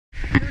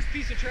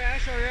of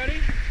trash already?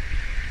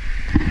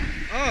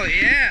 Oh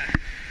yeah,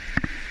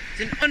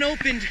 it's an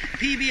unopened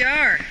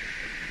PBR.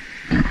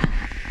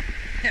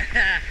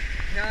 Now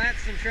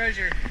that's some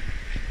treasure.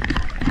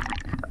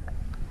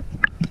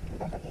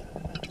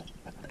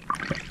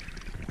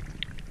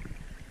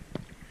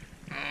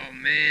 Oh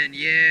man,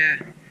 yeah,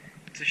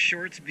 it's a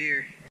Shorts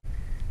beer,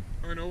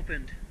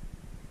 unopened.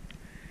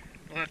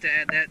 We'll have to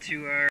add that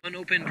to our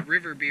unopened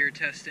river beer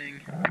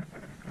testing.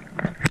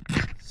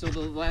 So the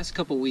last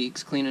couple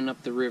weeks cleaning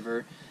up the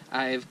river,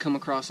 I've come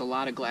across a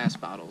lot of glass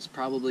bottles,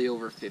 probably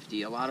over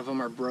 50. A lot of them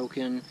are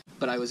broken,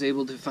 but I was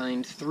able to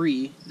find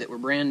 3 that were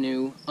brand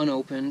new,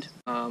 unopened.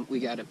 We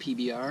got a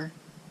PBR,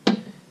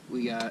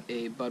 we got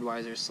a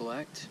Budweiser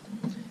Select,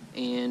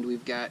 and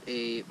we've got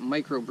a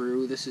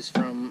microbrew. This is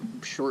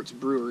from Shorts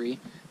Brewery.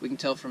 We can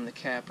tell from the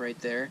cap right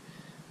there.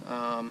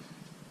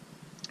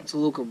 It's a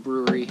local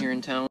brewery here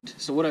in town.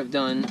 So what I've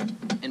done,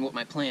 and what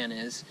my plan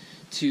is,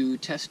 to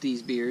test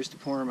these beers, to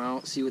pour them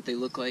out, see what they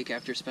look like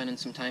after spending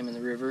some time in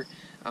the river,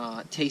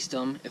 taste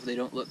them if they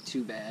don't look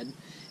too bad.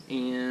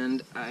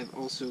 And I've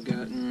also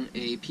gotten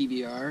a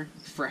PBR,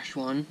 fresh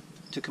one,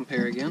 to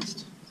compare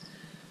against.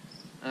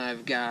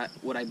 I've got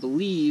what I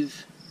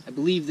believe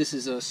this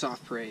is a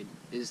Soft Parade,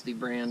 is the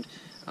brand.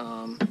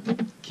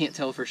 Can't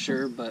tell for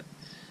sure, but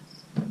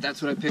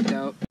that's what I picked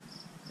out.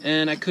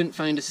 And I couldn't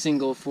find a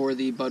single for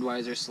the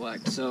Budweiser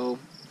Select, so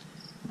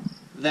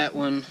that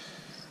one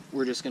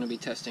we're just going to be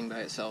testing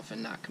by itself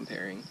and not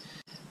comparing.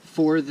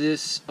 For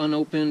this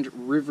unopened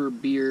river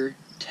beer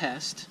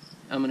test,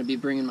 I'm going to be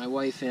bringing my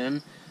wife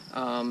in,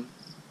 and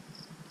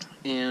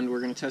we're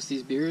going to test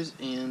these beers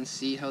and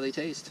see how they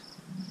taste.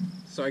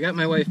 So I got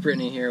my wife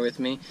Brittany here with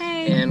me,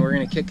 hey. And we're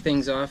going to kick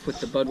things off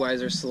with the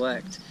Budweiser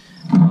Select.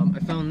 I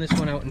found this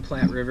one out in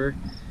Platte River.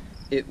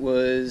 It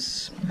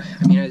was,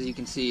 I mean, as you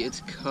can see,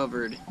 it's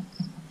covered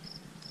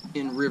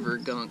in river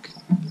gunk.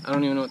 I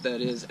don't even know what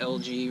that is.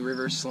 Algae,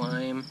 river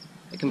slime.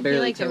 I can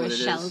barely tell what it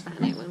is. There was shells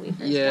on it when we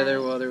first Yeah,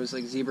 got there was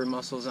like zebra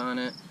mussels on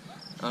it.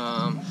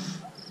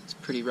 It's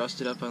pretty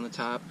rusted up on the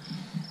top.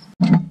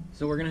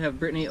 So we're gonna have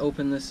Brittany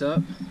open this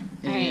up,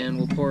 and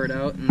we'll pour it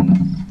out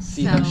and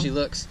see how she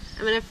looks.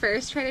 I'm gonna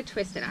first try to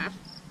twist it off,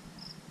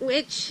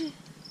 which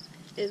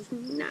is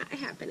not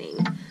happening.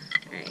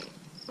 All right.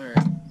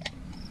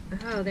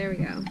 Oh, there we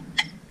go.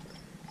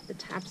 The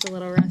top's a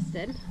little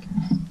rusted.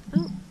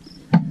 Oh,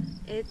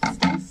 it's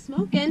still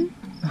smoking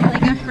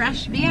like a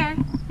fresh beer.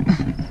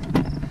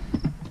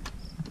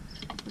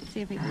 Let's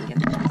see if we can get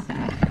the twist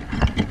off.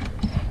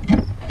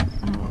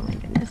 Oh my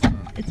goodness,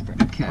 it's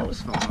broken. The cap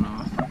is falling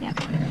off. Yep.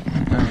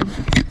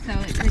 So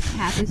the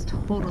cap is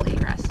totally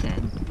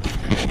rusted.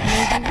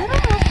 And there's a little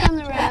rust on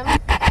the rim,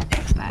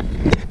 but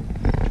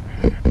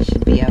it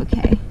should be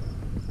okay.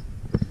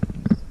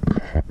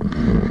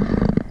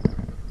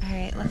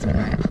 Alright, let's pour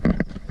it.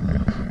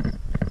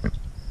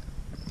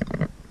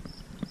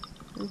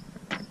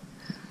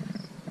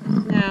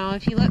 Now,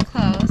 if you look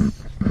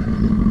close,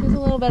 there's a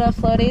little bit of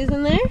floaties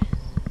in there.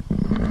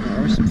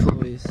 There are some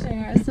floaties.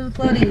 There are some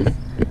floaties,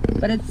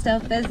 but it's still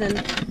fizzing.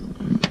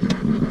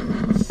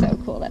 It's so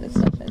cool that it's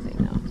still fizzing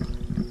though.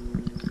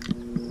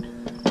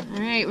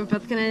 Alright, we're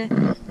both gonna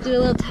do a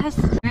little test.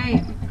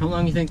 Alright. How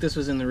long do you think this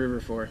was in the river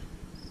for?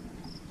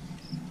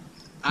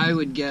 I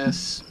would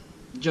guess,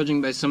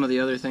 judging by some of the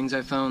other things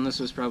I found, this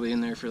was probably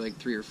in there for like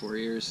 3 or 4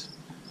 years.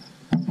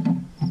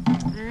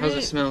 Alright. How's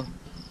it smell?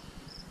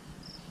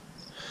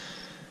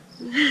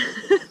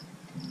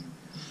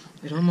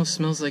 It almost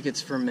smells like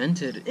it's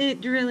fermented.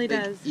 It really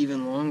like, does.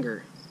 even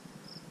longer.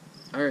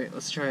 Alright,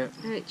 let's try it.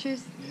 Alright,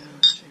 cheers. Yeah,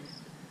 cheers.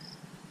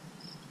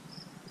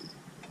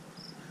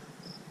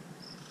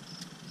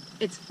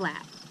 It's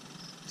flat.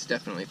 It's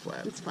definitely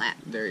flat. It's flat.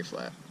 Very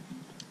flat.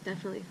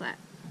 Definitely flat.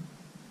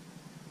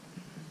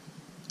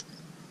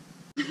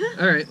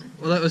 Alright,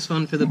 well that was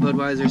fun for the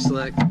Budweiser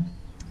Select.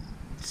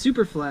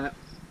 Super flat.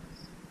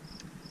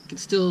 Can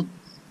still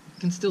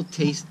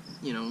taste,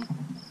 you know.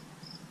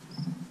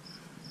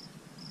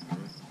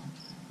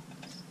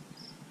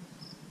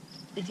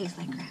 It tastes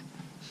like crap.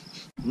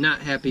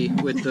 Not happy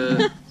with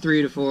the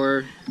 3 to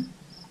 4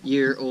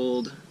 year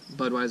old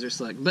Budweiser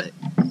Select, but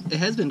it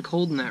has been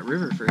cold in that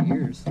river for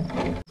years.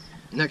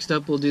 Next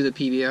up we'll do the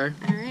PBR.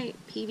 Alright,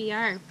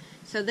 PBR.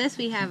 So this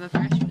we have a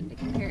fresh one to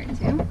compare it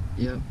to.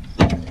 Yep.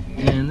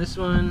 And this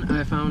one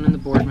I found in the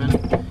Boardman.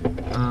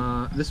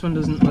 This one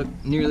doesn't look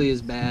nearly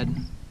as bad.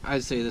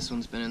 I'd say this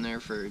one's been in there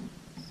for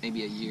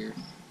maybe a year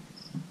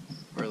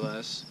or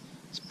less.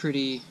 It's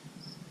pretty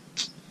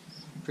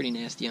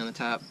nasty on the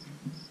top.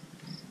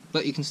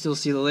 But you can still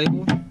see the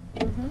label.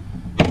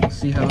 Mm-hmm.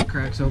 See how it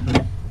cracks open.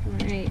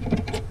 Alright.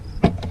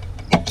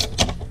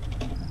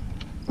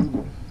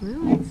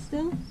 Well, it's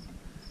still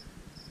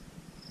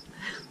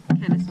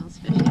kind of smells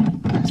fishy.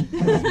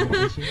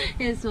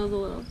 It smells a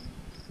little.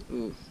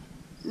 Ooh.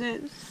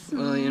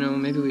 Well, you know,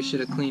 maybe we should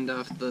have cleaned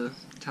off the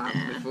top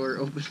before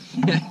opening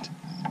it.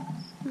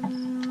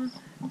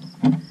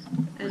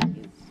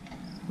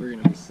 We're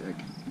gonna be sick.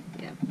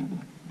 Yep.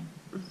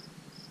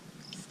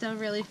 Still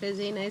really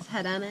fizzy. Nice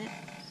head on it.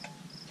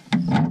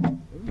 Oh,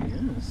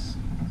 yes.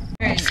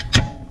 Alright.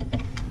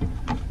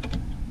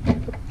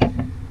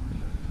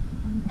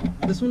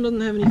 This one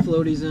doesn't have any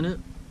floaties in it.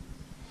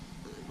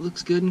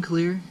 Looks good and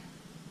clear.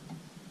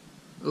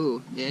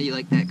 Oh, yeah, you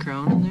like that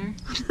crown in there?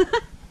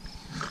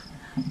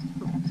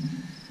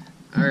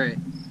 Alright.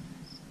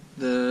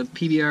 The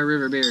PBR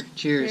River Beer.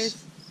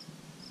 Cheers.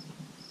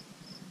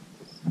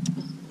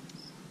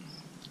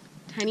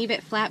 Tiny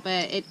bit flat,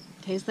 but it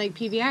tastes like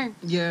PBR.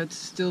 Yeah, it's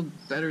still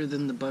better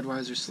than the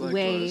Budweiser Select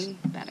was. Way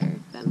better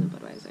than the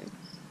Budweiser.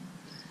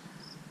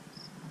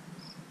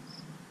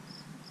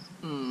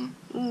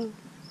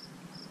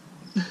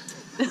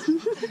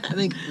 I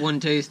think one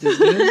taste is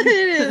good. It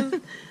is.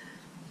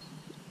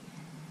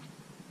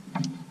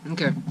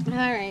 Okay.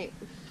 Alright.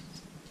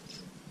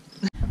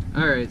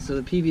 Alright, so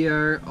the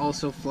PBR,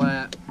 also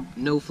flat,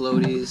 no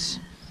floaties.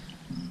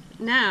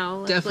 Now,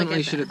 let's Definitely look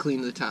at should have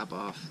cleaned the top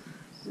off.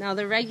 Now,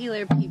 the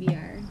regular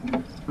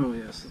PBR. Oh,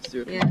 yes, let's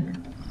do it. Yeah.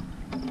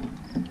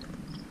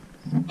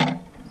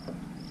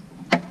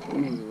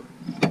 Ooh.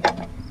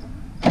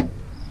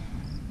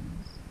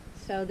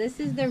 So, this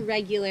is the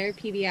regular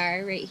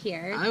PBR right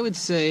here. I would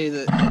say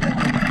that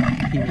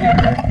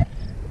PBR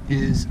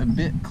is a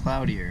bit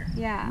cloudier.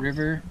 Yeah.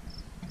 River.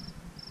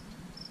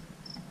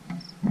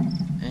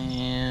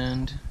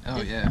 And,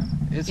 oh yeah,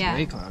 it's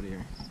way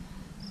cloudier.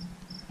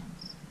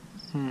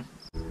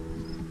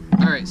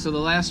 Alright, so the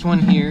last one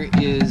here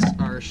is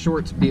our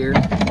Shorts beer.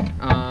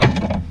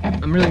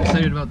 I'm really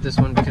excited about this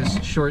one because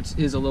Shorts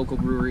is a local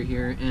brewery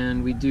here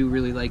and we do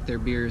really like their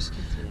beers.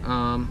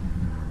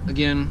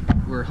 Again,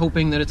 we're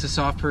hoping that it's a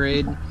soft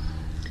parade,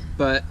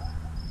 but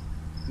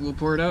we'll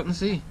pour it out and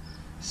see.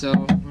 So,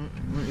 why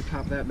don't you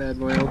pop that bad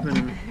boy open.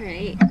 And...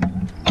 Alright.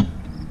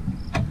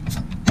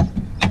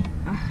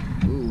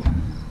 Ooh.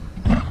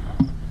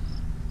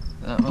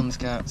 That one's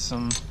got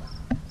some...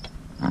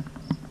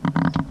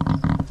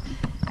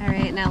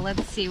 Alright, now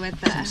let's see what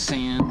some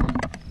sand.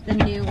 the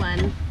new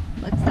one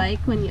looks like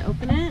when you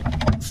open it.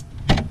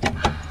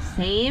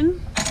 Same.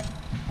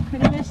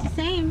 Pretty much the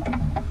same.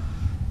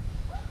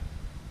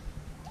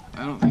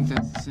 I don't think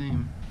that's the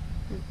same.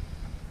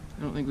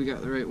 I don't think we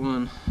got the right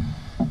one.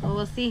 Well,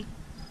 we'll see.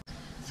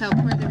 So,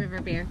 pour the river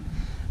beer.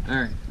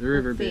 Alright, the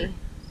river Let's beer. see.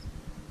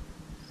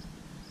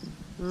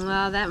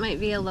 Well, that might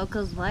be a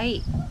Locals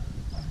Light.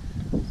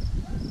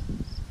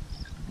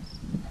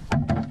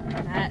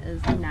 That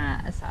is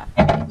not a soft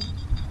parade.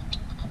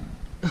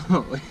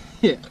 Oh,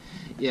 yeah.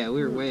 Yeah,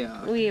 we were way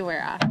off. We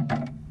were off.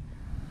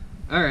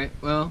 Alright,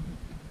 well,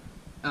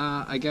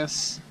 I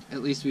guess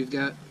at least we've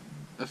got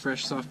a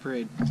fresh soft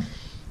parade.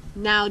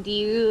 Now,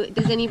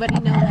 does anybody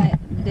know what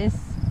this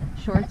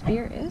Shorts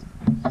beer is?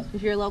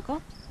 If you're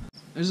local?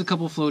 There's a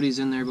couple floaties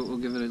in there, but we'll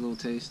give it a little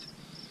taste.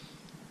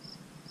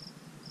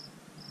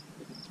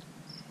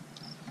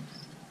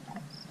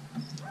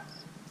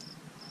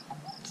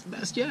 It's the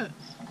best yet.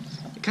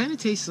 It kind of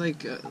tastes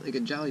like a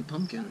Jolly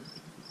Pumpkin.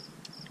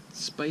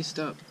 Spiced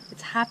up.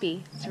 It's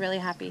hoppy. It's really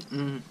hoppy.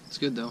 It's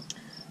good though.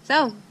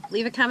 So,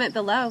 leave a comment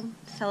below.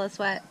 Tell us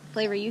what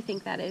flavor you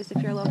think that is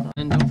if you're local.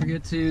 And don't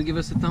forget to give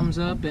us a thumbs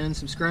up and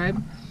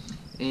subscribe.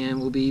 And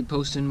we'll be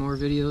posting more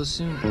videos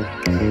soon.